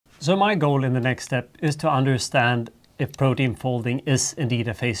So my goal in the next step is to understand if protein folding is indeed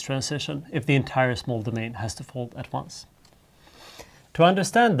a phase transition, if the entire small domain has to fold at once. To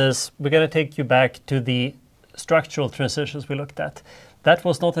understand this, we're going to take you back to the structural transitions we looked at. That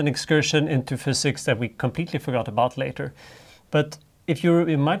was not an excursion into physics that we completely forgot about later. But if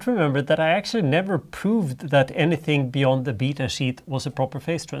you might remember that I actually never proved that anything beyond the beta sheet was a proper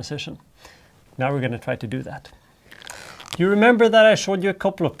phase transition. Now we're going to try to do that. You remember that I showed you a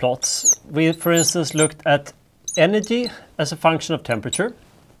couple of plots. We, for instance, looked at energy as a function of temperature,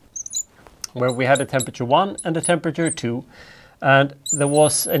 where we had a temperature 1 and a temperature 2. And there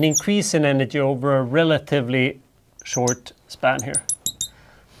was an increase in energy over a relatively short span here.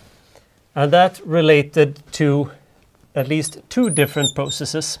 And that related to at least two different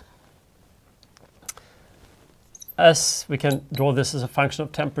processes. As we can draw this as a function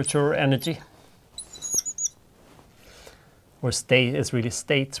of temperature or energy. Or state is really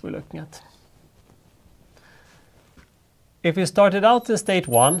states we're looking at. If we started out in state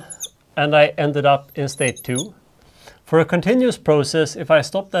 1 and I ended up in state 2, for a continuous process, if I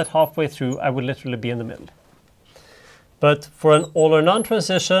stopped that halfway through, I would literally be in the middle. But for an all or none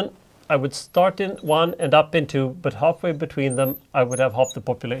transition, I would start in 1, end up in 2, but halfway between them, I would have half the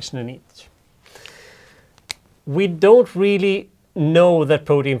population in each. We don't really know that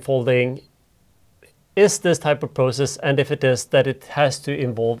protein folding is this type of process, and if it is, that it has to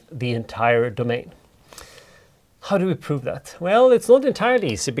involve the entire domain. How do we prove that? Well, it's not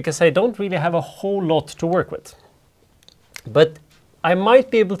entirely easy because I don't really have a whole lot to work with. But I might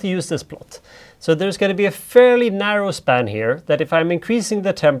be able to use this plot. So there's going to be a fairly narrow span here that if I'm increasing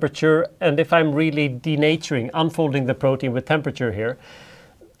the temperature and if I'm really denaturing, unfolding the protein with temperature here,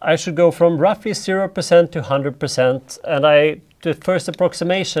 I should go from roughly 0% to 100%. And the first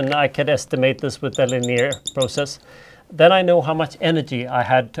approximation, I can estimate this with the linear process. Then I know how much energy I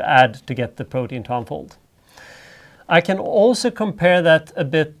had to add to get the protein to unfold. I can also compare that a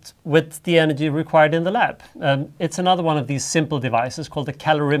bit with the energy required in the lab. It's another one of these simple devices called a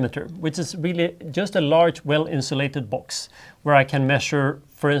calorimeter, which is really just a large, well-insulated box where I can measure,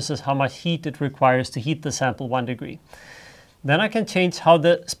 for instance, how much heat it requires to heat the sample 1 degree. Then I can change how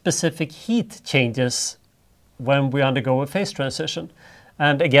the specific heat changes when we undergo a phase transition.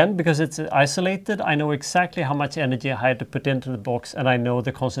 And again, because it's isolated, I know exactly how much energy I had to put into the box, and I know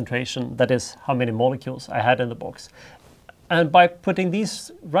the concentration, that is, how many molecules I had in the box. And by putting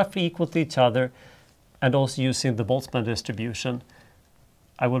these roughly equal to each other, and also using the Boltzmann distribution,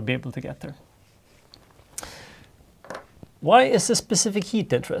 I will be able to get there. Why is the specific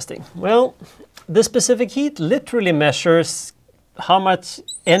heat interesting? Well, the specific heat literally measures how much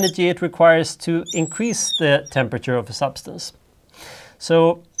energy it requires to increase the temperature of a substance.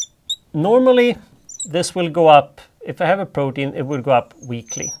 So normally this will go up, if I have a protein, it will go up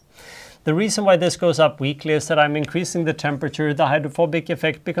weakly. The reason why this goes up weakly is that I'm increasing the temperature, the hydrophobic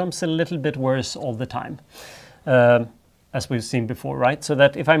effect becomes a little bit worse all the time, as we've seen before, right? So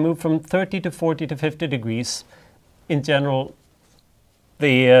that if I move from 30 to 40 to 50 degrees, in general,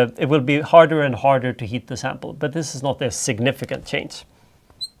 it will be harder and harder to heat the sample, but this is not a significant change,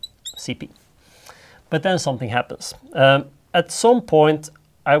 CP. But then something happens. At some point,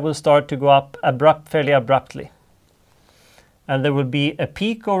 I will start to go up fairly abruptly. And there will be a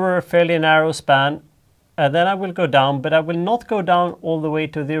peak over a fairly narrow span, and then I will go down, but I will not go down all the way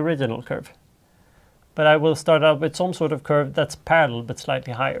to the original curve. But I will start out with some sort of curve that's parallel but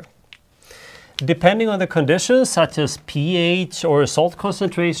slightly higher. Depending on the conditions, such as pH or salt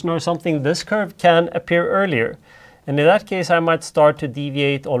concentration or something, this curve can appear earlier. And in that case, I might start to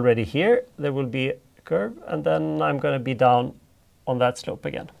deviate already here. There will be curve, and then I'm going to be down on that slope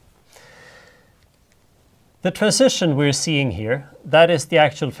again. The transition we're seeing here, that is the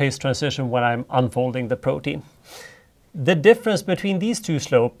actual phase transition when I'm unfolding the protein. The difference between these two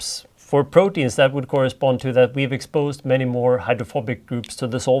slopes for proteins, that would correspond to that we've exposed many more hydrophobic groups to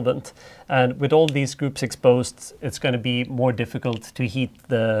the solvent. And with all these groups exposed, it's going to be more difficult to heat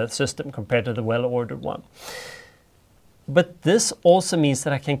the system compared to the well-ordered one. But this also means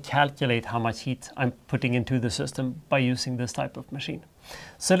that I can calculate how much heat I'm putting into the system by using this type of machine.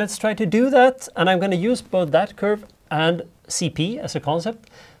 So let's try to do that, and I'm going to use both that curve and CP as a concept.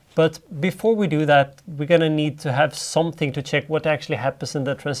 But before we do that, we're going to need to have something to check what actually happens in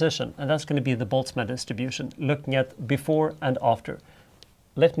the transition, and that's going to be the Boltzmann distribution, looking at before and after.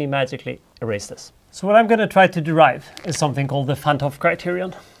 Let me magically erase this. So what I'm going to try to derive is something called the Van't Hoff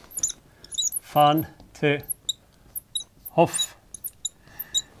criterion. Van't Hoff,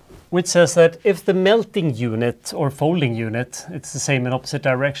 which says that if the melting unit or folding unit, it's the same in opposite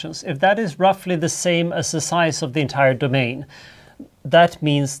directions, if that is roughly the same as the size of the entire domain, that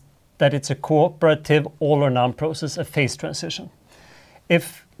means that it's a cooperative all or none process, a phase transition.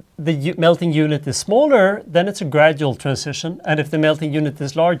 If the melting unit is smaller, then it's a gradual transition. And if the melting unit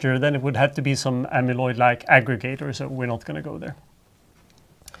is larger, then it would have to be some amyloid-like aggregator, so we're not going to go there.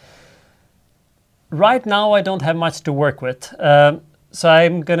 Right now, I don't have much to work with. So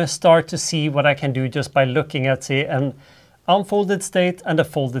I'm going to start to see what I can do just by looking at, say, an unfolded state and a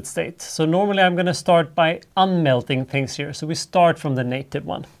folded state. So normally I'm going to start by unmelting things here. So we start from the native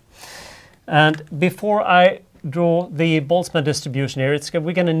one. And before I draw the Boltzmann distribution here,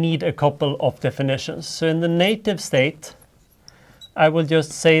 we're going to need a couple of definitions. So in the native state, I will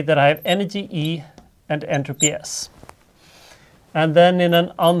just say that I have energy E and entropy S. And then in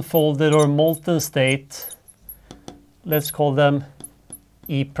an unfolded or molten state, let's call them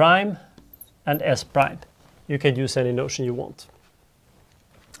E prime and S prime. You can use any notion you want.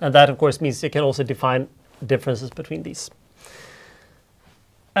 And that, of course, means you can also define differences between these.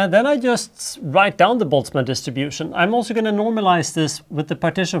 And then I just write down the Boltzmann distribution. I'm also going to normalize this with the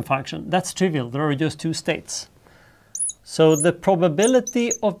partition function. That's trivial. There are just two states. So the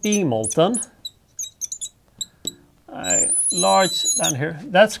probability of being molten, large down here,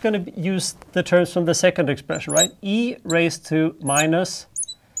 that's going to use the terms from the second expression, right? E raised to minus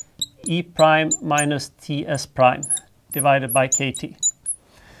E prime minus TS prime divided by KT.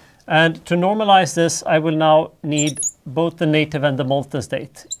 And to normalize this, I will now need both the native and the molten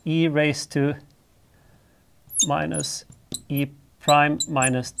state. E raised to minus E prime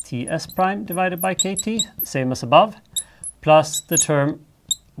minus TS prime divided by KT, same as above, plus the term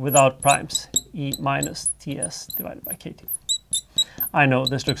without primes, E minus TS divided by KT. I know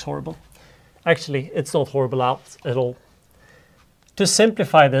this looks horrible. Actually, it's not horrible at all. To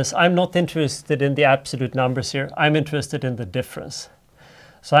simplify this, I'm not interested in the absolute numbers here. I'm interested in the difference.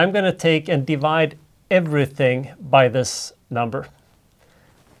 So I'm going to take and divide everything by this number.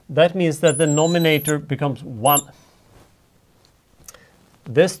 That means that the nominator becomes 1.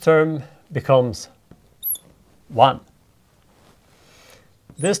 This term becomes 1.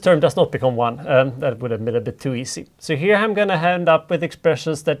 This term does not become 1. That would have been a bit too easy. So here I'm going to end up with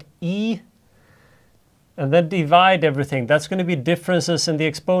expressions that E and then divide everything. That's going to be differences in the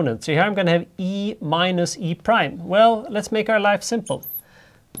exponent. So here I'm going to have E minus E prime. Well, let's make our life simple.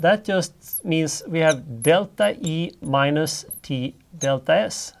 That just means we have delta E minus T delta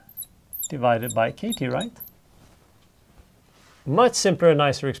S divided by KT, right? Much simpler and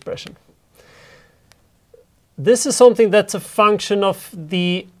nicer expression. This is something that's a function of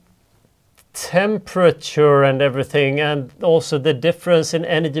the temperature and everything, and also the difference in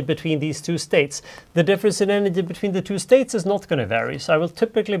energy between these two states. The difference in energy between the two states is not going to vary, so I will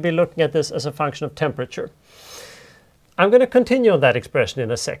typically be looking at this as a function of temperature. I'm going to continue on that expression in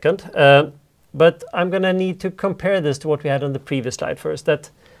a second, but I'm going to need to compare this to what we had on the previous slide first, that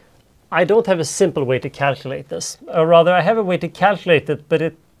I don't have a simple way to calculate this. Or rather, I have a way to calculate it, but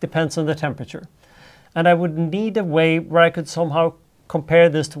it depends on the temperature. And I would need a way where I could somehow compare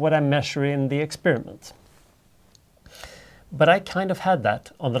this to what I measure in the experiment. But I kind of had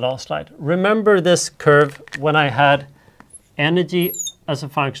that on the last slide. Remember this curve when I had energy as a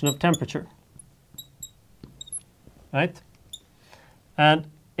function of temperature, right? And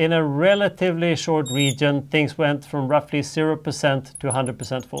in a relatively short region, things went from roughly 0% to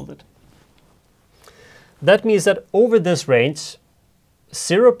 100% folded. That means that over this range,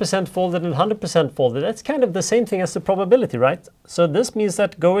 0% folded and 100% folded, that's kind of the same thing as the probability, right? So this means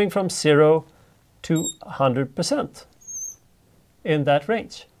that going from 0 to 100% in that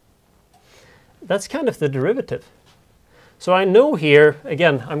range. That's kind of the derivative. So I know here,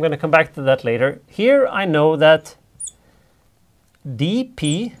 again, I'm going to come back to that later. Here I know that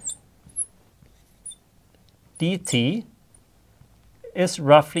dP dt is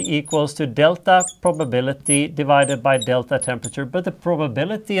roughly equals to delta probability divided by delta temperature, but the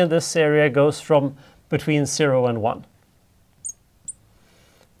probability in this area goes from between 0 and 1.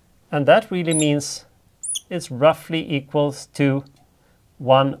 And that really means it's roughly equals to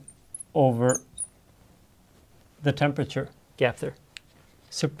 1 over the temperature gap there.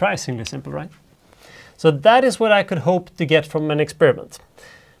 Surprisingly simple, right? So that is what I could hope to get from an experiment.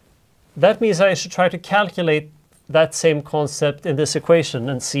 That means I should try to calculate that same concept in this equation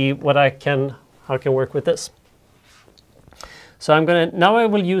and see what how I can work with this. So now I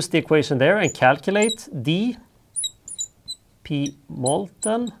will use the equation there and calculate dP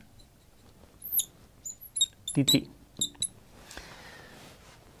molten dt.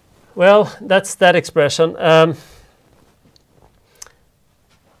 Well, that's that expression.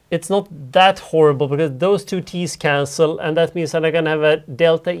 it's not that horrible because those two t's cancel, and that means that I'm going to have a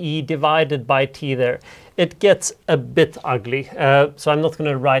delta E divided by t there. It gets a bit ugly, so I'm not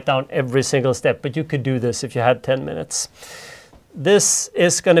going to write down every single step, but you could do this if you had 10 minutes. This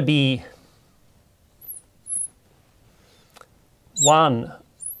is going to be 1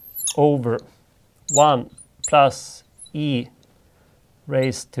 over 1 plus E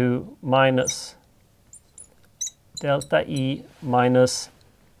raised to minus delta E minus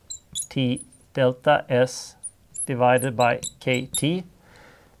T delta S divided by KT,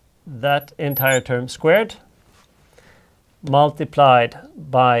 that entire term squared, multiplied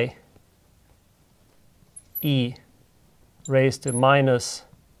by E raised to minus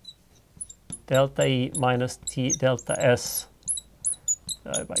delta E minus T delta S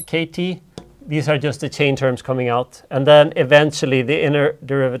divided by KT. These are just the chain terms coming out. And then eventually the inner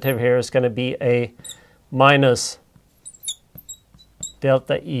derivative here is going to be a minus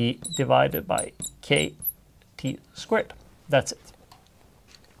delta E divided by KT squared. That's it.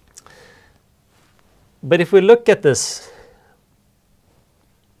 But if we look at this,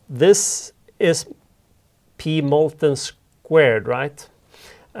 this is P molten squared, right?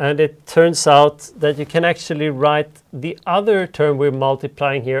 And it turns out that you can actually write the other term we're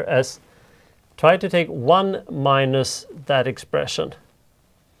multiplying here as try to take 1 minus that expression.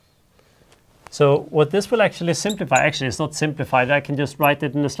 So what this will actually simplify, actually it's not simplified, I can just write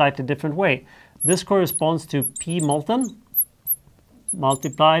it in a slightly different way. This corresponds to P molten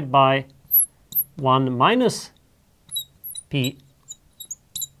multiplied by 1 minus P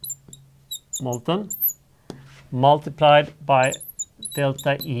molten multiplied by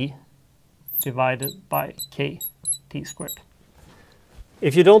delta E divided by KT squared.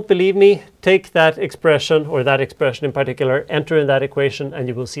 If you don't believe me, take that expression, or that expression in particular, enter in that equation, and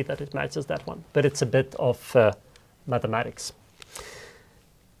you will see that it matches that one. But it's a bit of mathematics.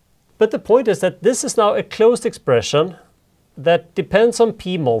 But the point is that this is now a closed expression that depends on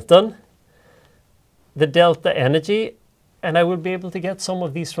P molten, the delta energy, and I will be able to get some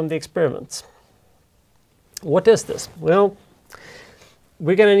of these from the experiments. What is this? Well,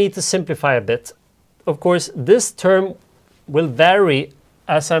 we're going to need to simplify a bit. Of course, this term will vary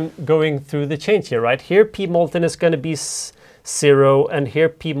as I'm going through the change here, right? Here P molten is going to be 0, and here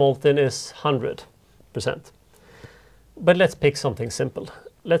P molten is 100%. But let's pick something simple.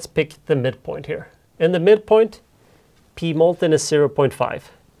 Let's pick the midpoint here. In the midpoint, P molten is 0.5.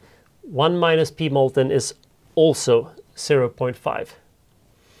 1 minus P molten is also 0.5.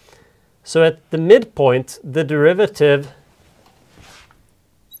 So at the midpoint, the derivative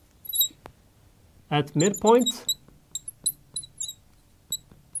at midpoint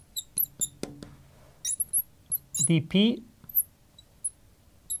dP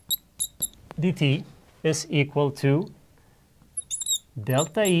dt is equal to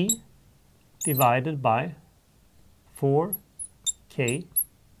delta E divided by 4k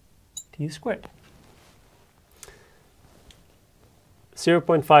t squared.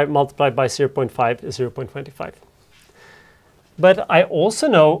 0.5 multiplied by 0.5 is 0.25. But I also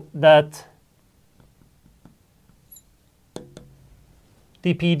know that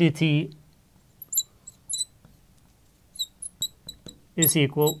dP dt is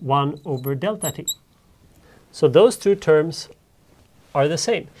equal 1 over delta t. So those two terms are the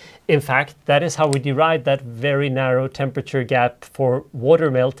same. In fact, that is how we derived that very narrow temperature gap for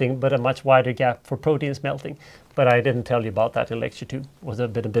water melting, but a much wider gap for proteins melting. But I didn't tell you about that in lecture 2. It was a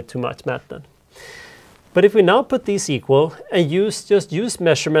bit too much math then. But if we now put these equal and just use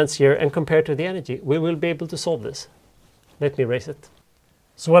measurements here and compare to the energy, we will be able to solve this. Let me erase it.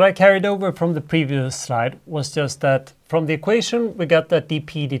 So what I carried over from the previous slide was just that from the equation we got that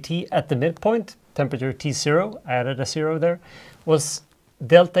dP dt at the midpoint, temperature T0, I added a 0 there, was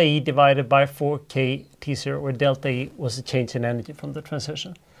delta E divided by 4k T0, where delta E was a change in energy from the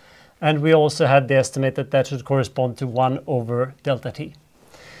transition. And we also had the estimate that that should correspond to 1 over delta T.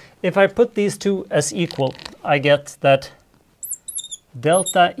 If I put these two as equal, I get that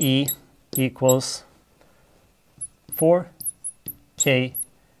delta E equals 4k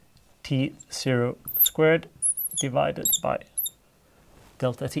T0 squared divided by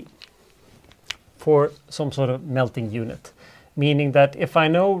delta T for some sort of melting unit. Meaning that if I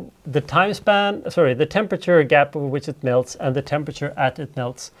know the time span, the temperature gap over which it melts and the temperature at it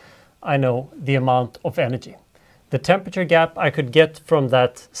melts, I know the amount of energy. The temperature gap I could get from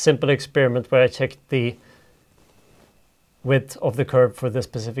that simple experiment where I checked the width of the curve for the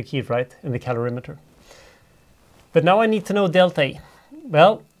specific heat, right, in the calorimeter. But now I need to know delta E.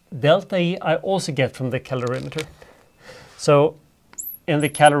 Well, delta E I also get from the calorimeter. So in the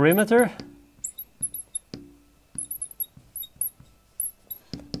calorimeter,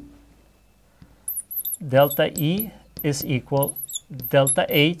 delta E is equal delta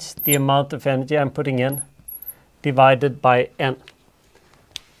H, the amount of energy I'm putting in, divided by N.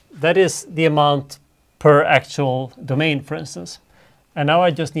 That is the amount per actual domain, for instance. And now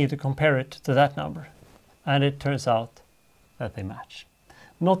I just need to compare it to that number. And it turns out that they match.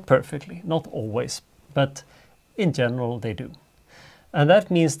 Not perfectly, not always, but in general they do. And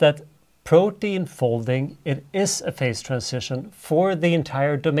that means that protein folding, it is a phase transition for the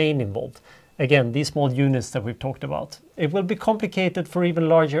entire domain involved. Again, these small units that we've talked about. It will be complicated for even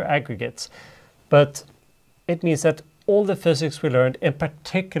larger aggregates, but it means that all the physics we learned, in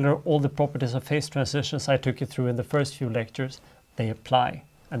particular all the properties of phase transitions I took you through in the first few lectures, they apply.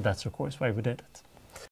 And that's of course why we did it.